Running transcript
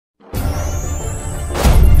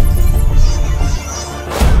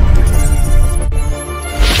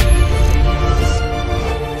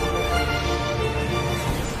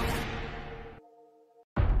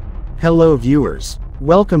Hello viewers.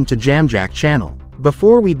 Welcome to JamJac channel.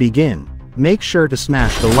 Before we begin, make sure to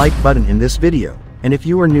smash the like button in this video, and if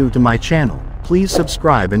you are new to my channel, please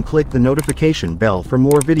subscribe and click the notification bell for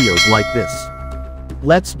more videos like this.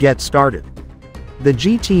 Let's get started. The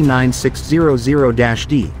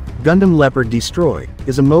GT-9600-D Gundam Leopard Destroy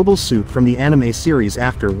is a mobile suit from the anime series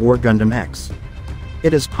After War Gundam X.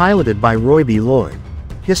 It is piloted by Roybea Loy.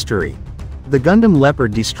 History. The Gundam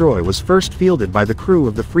Leopard Destroy was first fielded by the crew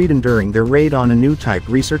of the Freedom during their raid on a new type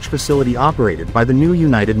research facility operated by the new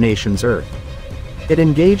United Nations Earth. It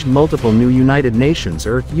engaged multiple new United Nations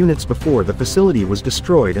Earth units before the facility was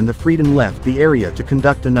destroyed and the Freedom left the area to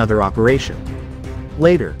conduct another operation.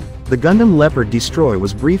 Later, the Gundam Leopard Destroy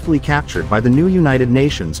was briefly captured by the new United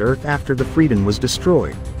Nations Earth after the Freedom was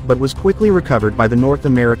destroyed, but was quickly recovered by the North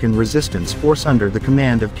American Resistance Force under the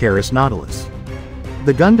command of Karis Nautilus.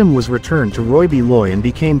 The Gundam was returned to Roybea Loy and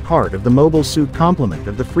became part of the mobile suit complement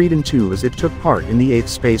of the Freedom II as it took part in the 8th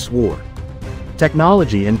Space War.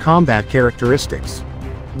 Technology and combat characteristics.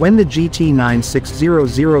 When the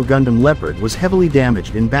GT-9600 Gundam Leopard was heavily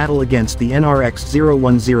damaged in battle against the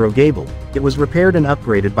NRX-010 Gable, it was repaired and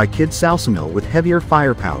upgraded by Kid Salsamil with heavier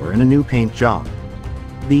firepower and a new paint job.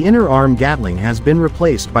 The inner arm Gatling has been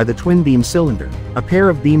replaced by the twin beam cylinder, a pair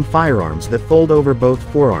of beam firearms that fold over both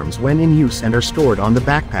forearms when in use and are stored on the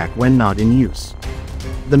backpack when not in use.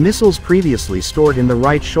 The missiles previously stored in the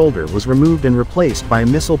right shoulder was removed and replaced by a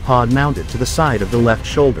missile pod mounted to the side of the left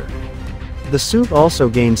shoulder. The suit also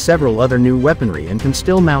gained several other new weaponry and can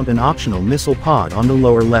still mount an optional missile pod on the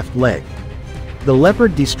lower left leg. The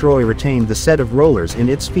Leopard Destroy retained the set of rollers in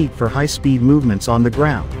its feet for high-speed movements on the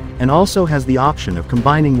ground, and also has the option of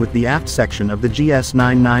combining with the aft section of the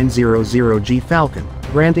GS-9900G Falcon,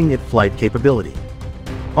 granting it flight capability.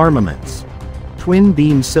 Armaments. Twin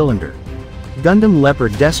beam cylinder. Gundam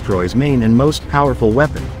Leopard Destroy's main and most powerful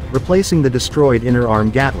weapon, replacing the destroyed inner arm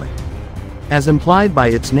Gatling. As implied by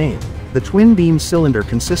its name, the twin beam cylinder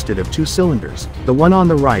consisted of two cylinders. The one on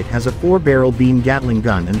the right has a 4-barrel beam Gatling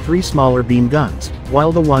gun and 3 smaller beam guns,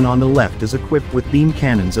 while the one on the left is equipped with beam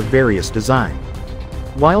cannons of various design.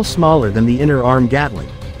 While smaller than the inner arm Gatling,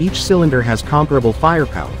 each cylinder has comparable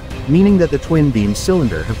firepower, meaning that the twin beam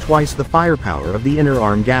cylinder have twice the firepower of the inner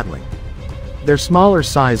arm Gatling. Their smaller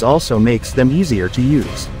size also makes them easier to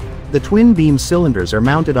use. The twin beam cylinders are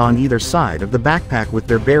mounted on either side of the backpack with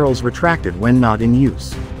their barrels retracted when not in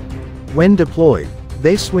use. When deployed,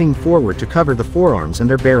 they swing forward to cover the forearms and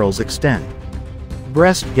their barrels extend.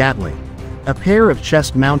 Breast Gatling. A pair of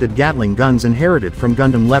chest-mounted Gatling guns inherited from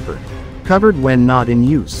Gundam Leopard. Covered when not in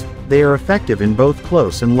use, they are effective in both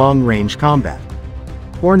close and long-range combat.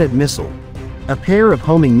 Hornet Missile. A pair of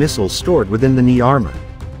homing missiles stored within the knee armor.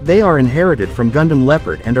 They are inherited from Gundam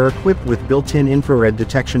Leopard and are equipped with built-in infrared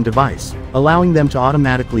detection device, allowing them to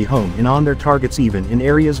automatically home in on their targets even in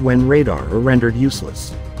areas when radar are rendered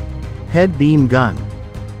useless. Head beam gun.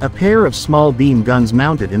 A pair of small beam guns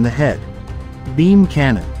mounted in the head. Beam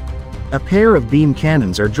cannon. A pair of beam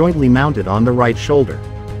cannons are jointly mounted on the right shoulder.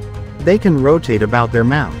 They can rotate about their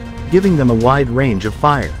mount, giving them a wide range of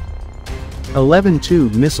fire.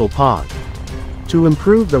 11-tube missile pod. To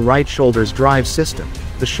improve the right shoulder's drive system,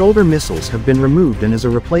 the shoulder missiles have been removed and as a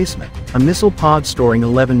replacement, a missile pod storing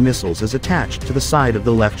 11 missiles is attached to the side of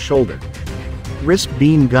the left shoulder. Wrist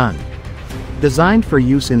beam gun. Designed for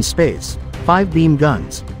use in space, 5 beam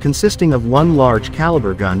guns, consisting of 1 large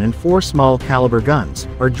caliber gun and 4 small caliber guns,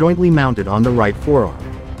 are jointly mounted on the right forearm.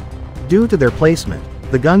 Due to their placement,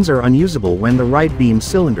 the guns are unusable when the right beam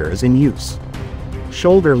cylinder is in use.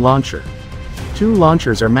 Shoulder launcher. 2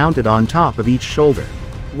 launchers are mounted on top of each shoulder.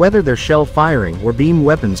 Whether they're shell firing or beam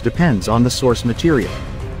weapons depends on the source material.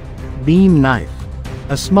 Beam knife.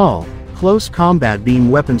 A small, close combat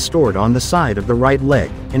beam weapon stored on the side of the right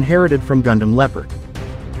leg, inherited from Gundam Leopard.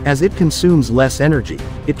 As it consumes less energy,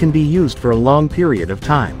 it can be used for a long period of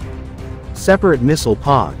time. Separate missile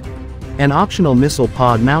pod. An optional missile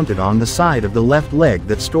pod mounted on the side of the left leg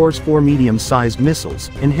that stores 4 medium-sized missiles,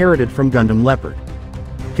 inherited from Gundam Leopard.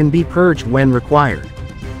 Can be purged when required.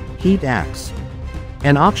 Heat axe.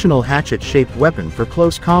 An optional hatchet-shaped weapon for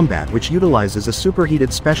close combat which utilizes a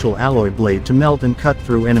superheated special alloy blade to melt and cut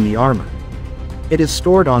through enemy armor. It is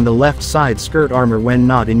stored on the left side skirt armor when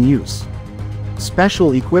not in use.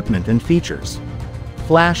 Special equipment and features.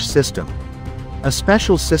 Flash system. A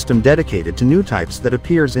special system dedicated to new types that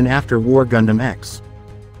appears in After War Gundam X.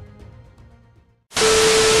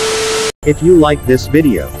 If you like this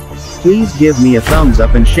video, please give me a thumbs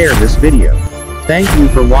up and share this video. Thank you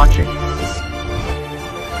for watching.